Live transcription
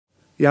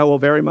Yeah, well,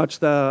 very much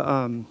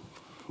the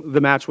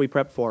match we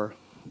prepped for,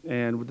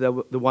 and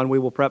the one we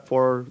will prep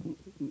for,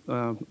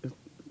 well,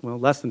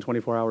 less than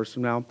 24 hours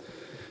from now,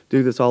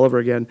 do this all over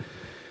again.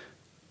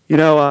 You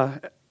know,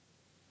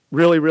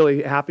 really,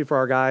 really happy for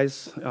our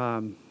guys.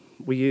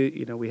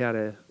 We had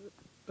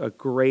a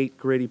great,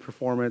 gritty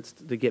performance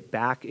to get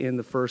back in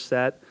the first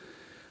set.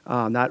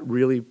 That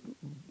really,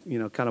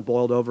 kind of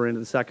boiled over into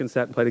the second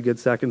set and played a good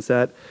second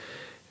set.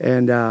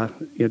 And,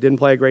 didn't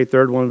play a great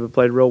third one, but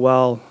played real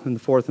well in the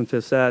fourth and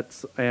fifth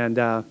sets. And,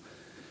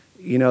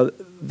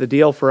 the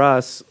deal for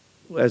us,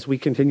 as we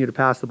continue to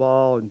pass the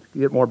ball and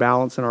get more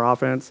balance in our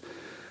offense,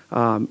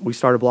 we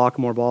started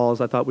blocking more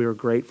balls. I thought we were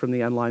great from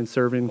the end line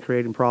serving,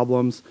 creating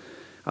problems.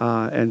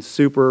 And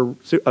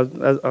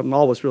I'm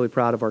always really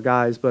proud of our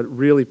guys, but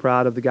really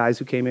proud of the guys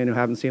who came in who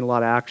haven't seen a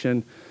lot of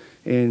action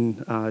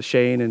in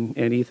Shane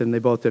and Ethan. They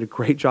both did a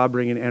great job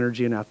bringing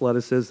energy and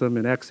athleticism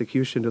and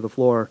execution to the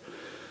floor.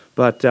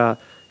 But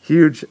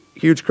huge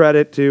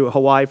credit to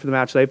Hawaii for the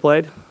match they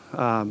played.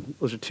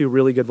 Those are two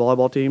really good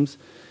volleyball teams,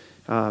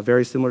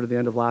 very similar to the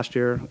end of last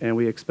year, and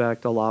we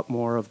expect a lot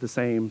more of the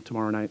same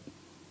tomorrow night.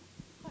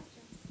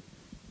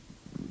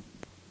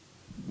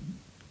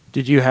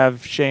 Did you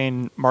have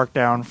Shane marked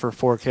down for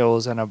 4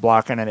 kills and a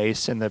block and an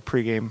ace in the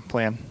pregame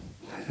plan?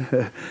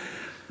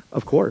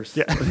 Of course.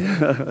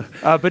 Yeah.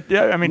 But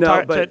yeah, I mean,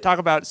 No, talk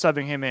about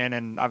subbing him in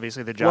and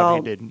obviously the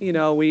job he did.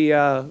 We,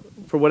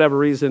 for whatever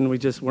reason, we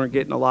just weren't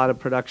getting a lot of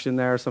production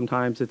there.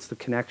 Sometimes it's the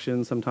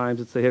connection,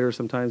 sometimes it's the hitter,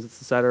 sometimes it's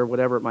the setter,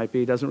 whatever it might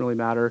be. It doesn't really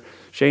matter.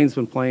 Shane's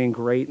been playing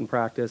great in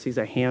practice. He's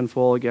a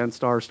handful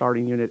against our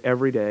starting unit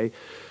every day.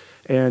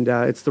 And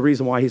it's the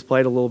reason why he's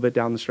played a little bit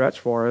down the stretch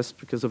for us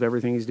because of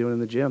everything he's doing in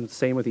the gym.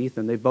 Same with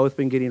Ethan. They've both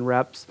been getting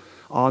reps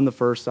on the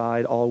first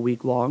side all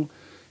week long.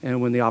 And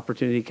when the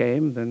opportunity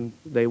came, then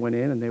they went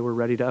in and they were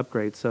ready to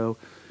upgrade. So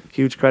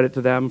huge credit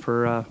to them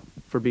for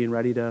being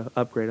ready to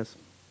upgrade us.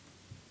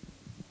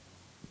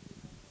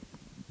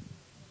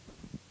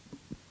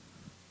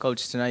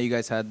 Coach, tonight you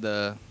guys had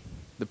the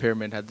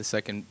Pyramid had the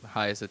second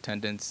highest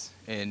attendance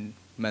in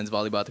men's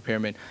volleyball at the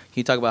Pyramid. Can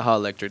you talk about how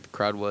electric the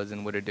crowd was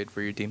and what it did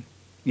for your team?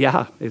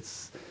 Yeah,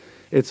 it's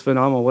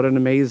phenomenal. What an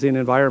amazing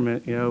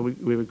environment. We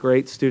have a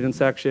great student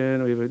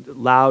section. We have a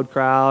loud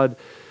crowd.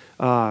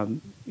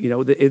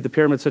 The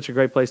Pyramid's such a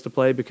great place to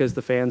play because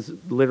the fans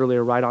literally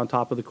are right on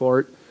top of the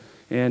court,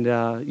 and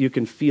you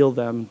can feel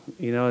them,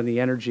 and the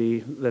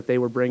energy that they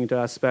were bringing to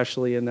us,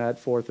 especially in that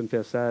fourth and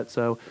fifth set.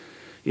 So,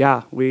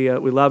 yeah, we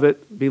love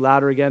it. Be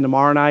louder again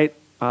tomorrow night.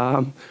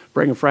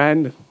 Bring a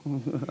friend.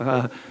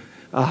 I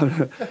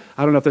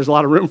don't know if there's a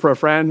lot of room for a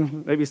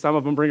friend. Maybe some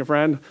of them bring a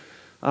friend.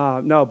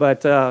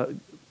 But the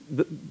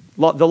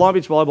Long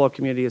Beach volleyball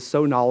community is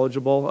so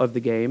knowledgeable of the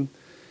game,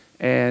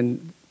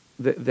 and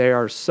they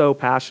are so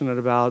passionate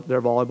about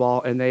their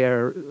volleyball, and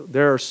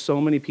there are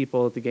so many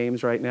people at the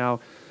games right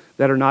now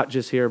that are not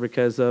just here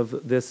because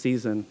of this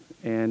season.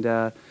 And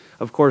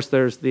of course,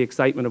 there's the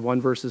excitement of 1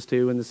 versus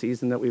 2 in the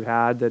season that we've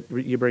had that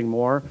you bring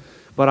more.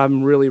 But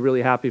I'm really,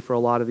 really happy for a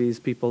lot of these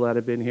people that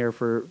have been here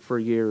for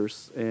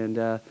years, and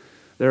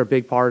they're a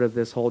big part of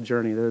this whole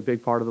journey. They're a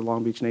big part of the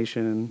Long Beach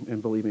Nation,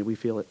 and believe me, we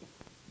feel it.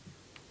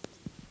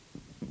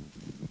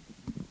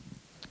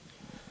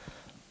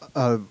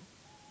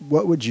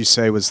 What would you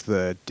say was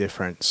the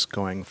difference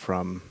going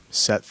from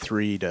set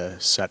 3 to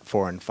set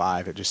 4 and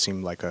 5? It just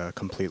seemed like a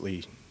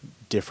completely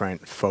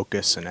different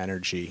focus and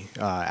energy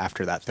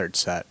after that third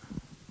set.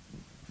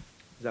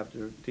 Is that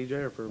for TJ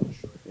or for?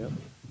 Yeah.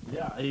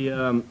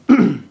 Yeah,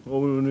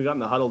 well, when we got in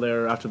the huddle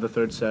there after the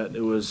third set,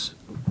 it was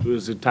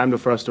a time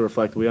for us to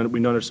reflect. We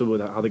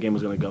understood how the game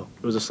was going to go.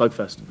 It was a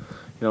slugfest.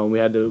 We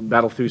had to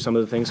battle through some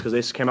of the things because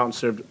they came out and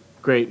served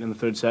great in the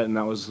third set, and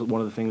that was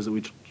one of the things that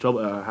we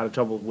had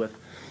trouble with.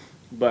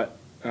 But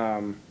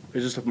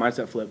it's just a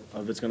mindset flip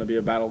of it's going to be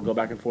a battle, go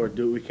back and forth,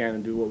 do what we can,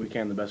 and do what we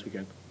can the best we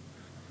can.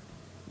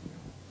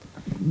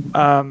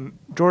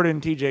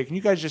 Jordan, TJ, can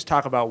you guys just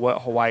talk about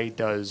what Hawaii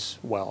does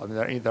well? I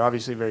mean, they're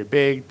obviously very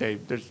big. They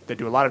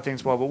do a lot of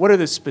things well, but what are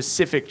the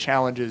specific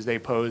challenges they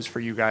pose for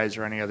you guys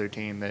or any other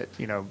team that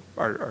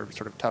are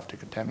sort of tough to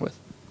contend with?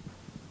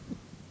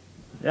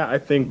 Yeah, I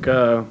think,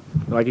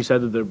 like you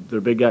said,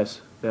 they're big guys.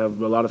 They have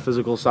a lot of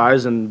physical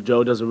size, and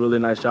Joe does a really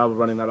nice job of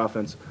running that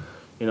offense.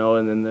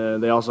 And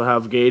then they also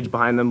have Gage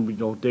behind them,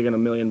 digging a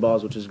million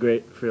balls, which is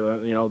great.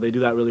 They do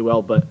that really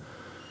well, but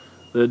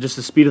just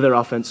the speed of their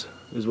offense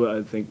is what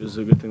I think is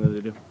a good thing that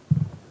they do.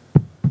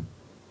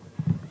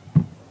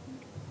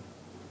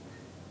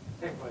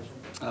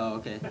 Oh,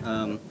 okay.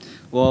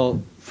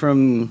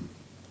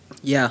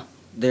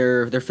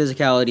 Their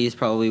physicality is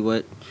probably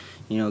what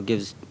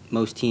gives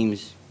most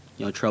teams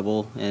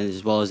trouble, and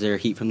as well as their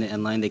heat from the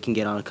end line, they can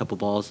get on a couple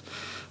balls.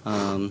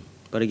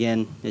 But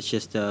again, it's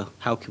just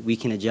how we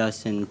can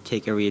adjust and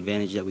take every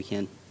advantage that we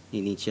can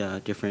in each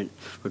different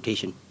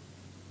rotation.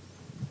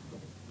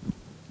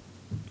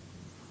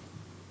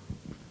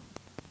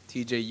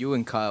 TJ, you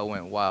and Kyle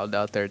went wild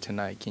out there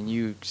tonight. Can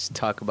you just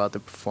talk about the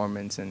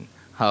performance and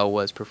how it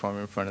was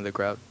performing in front of the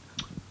crowd?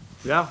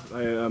 Yeah,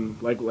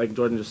 like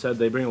Jordan just said,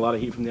 they bring a lot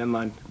of heat from the end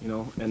line,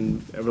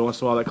 and every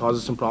once in a while that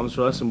causes some problems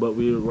for us. But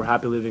we're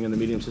happy living in the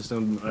medium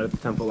system at the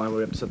 10-foot line where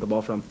we have to set the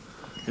ball from,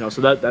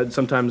 so that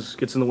sometimes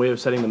gets in the way of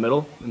setting the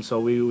middle. And so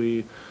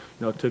we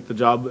took the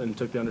job and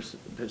took the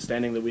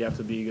understanding that we have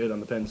to be good on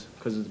the pins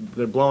because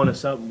they're blowing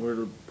us up and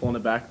we're pulling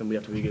it back, then we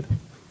have to be good.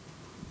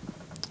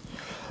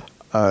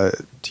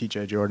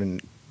 TJ,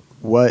 Jordan,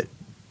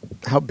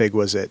 how big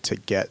was it to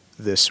get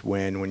this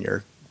win when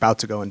you're about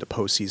to go into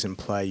postseason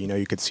play?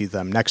 You could see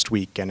them next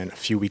week and in a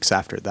few weeks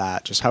after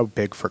that. Just how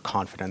big for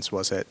confidence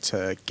was it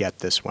to get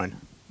this win?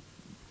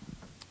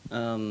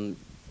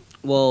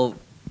 Well,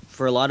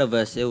 for a lot of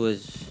us,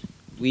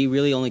 we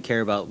really only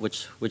care about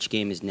which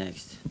game is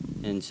next.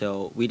 And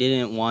so we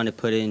didn't want to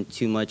put in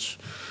too much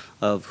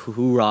of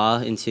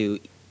hoorah into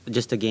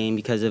just a game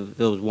because of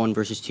those 1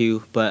 versus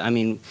 2. But, I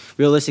mean,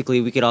 realistically,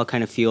 we could all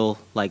kind of feel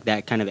like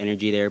that kind of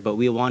energy there. But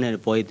we wanted to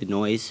avoid the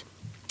noise.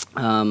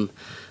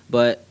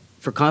 But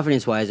for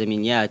confidence-wise, I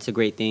mean, yeah, it's a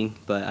great thing.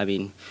 But, I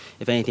mean,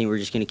 if anything, we're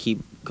just going to keep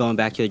going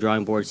back to the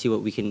drawing board, see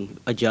what we can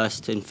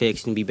adjust and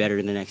fix and be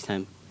better the next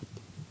time.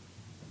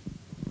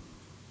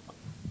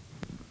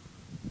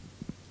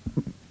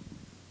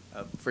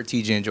 For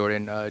TJ and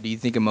Jordan, do you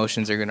think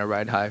emotions are going to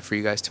ride high for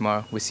you guys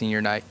tomorrow with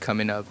senior night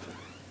coming up,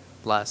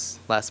 last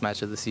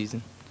match of the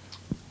season?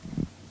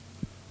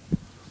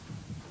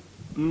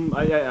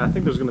 I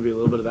think there's going to be a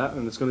little bit of that,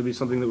 and it's going to be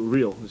something that we're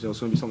real. It's going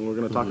to be something we're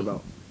going to talk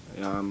about.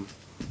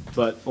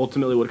 But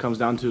ultimately what it comes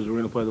down to is we're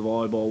going to play the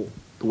volleyball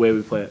the way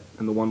we play it,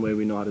 and the one way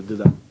we know how to do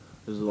that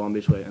is the Long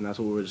Beach way, and that's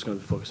what we're just going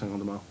to be focusing on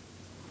tomorrow.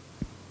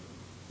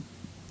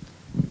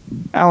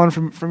 Alan,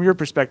 from your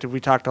perspective, we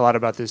talked a lot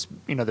about this,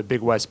 the Big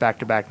West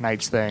back-to-back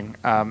nights thing.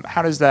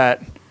 How does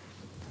that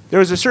 – there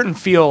was a certain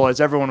feel as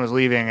everyone was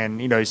leaving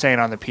and, you're saying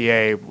on the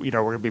PA, we're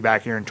going to be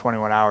back here in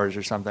 21 hours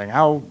or something.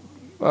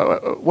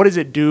 What does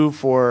it do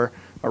for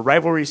a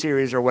rivalry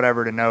series or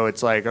whatever to know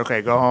it's like,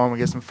 okay, go home and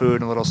get some food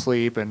and a little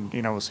sleep and,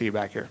 we'll see you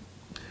back here?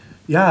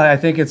 Yeah, I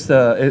think it's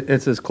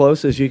as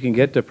close as you can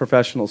get to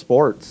professional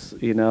sports,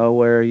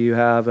 where you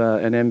have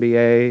an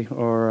NBA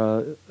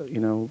or,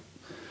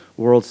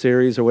 World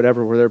Series or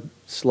whatever, where they're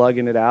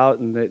slugging it out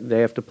and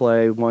they have to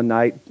play one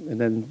night and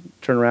then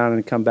turn around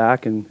and come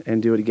back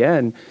and do it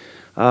again.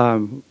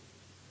 It's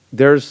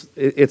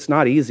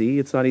not easy.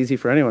 It's not easy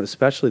for anyone,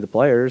 especially the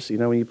players,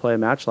 when you play a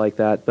match like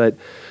that. But,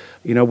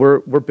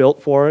 we're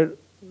built for it.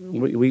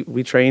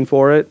 We train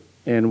for it,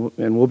 and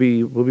we'll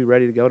be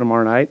ready to go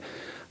tomorrow night.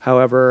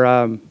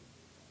 However,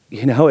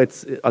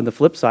 it's on the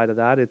flip side of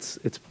that, it's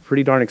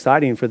pretty darn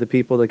exciting for the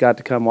people that got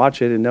to come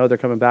watch it and know they're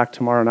coming back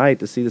tomorrow night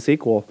to see the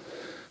sequel.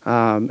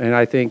 And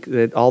I think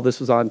that all this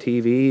was on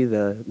TV,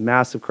 the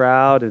massive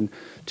crowd, and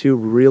 2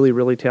 really,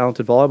 really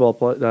talented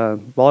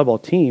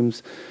volleyball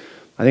teams.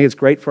 I think it's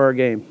great for our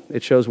game.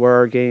 It shows where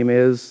our game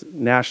is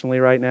nationally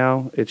right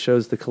now. It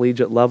shows the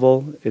collegiate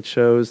level. It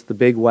shows the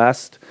Big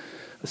West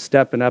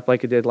stepping up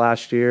like it did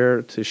last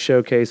year to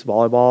showcase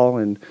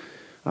volleyball. And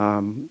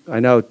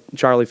I know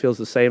Charlie feels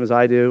the same as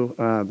I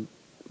do.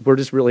 We're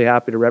just really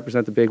happy to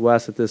represent the Big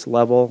West at this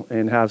level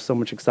and have so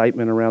much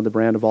excitement around the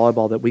brand of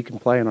volleyball that we can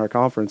play in our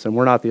conference. And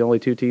we're not the only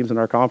 2 teams in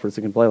our conference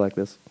that can play like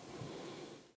this.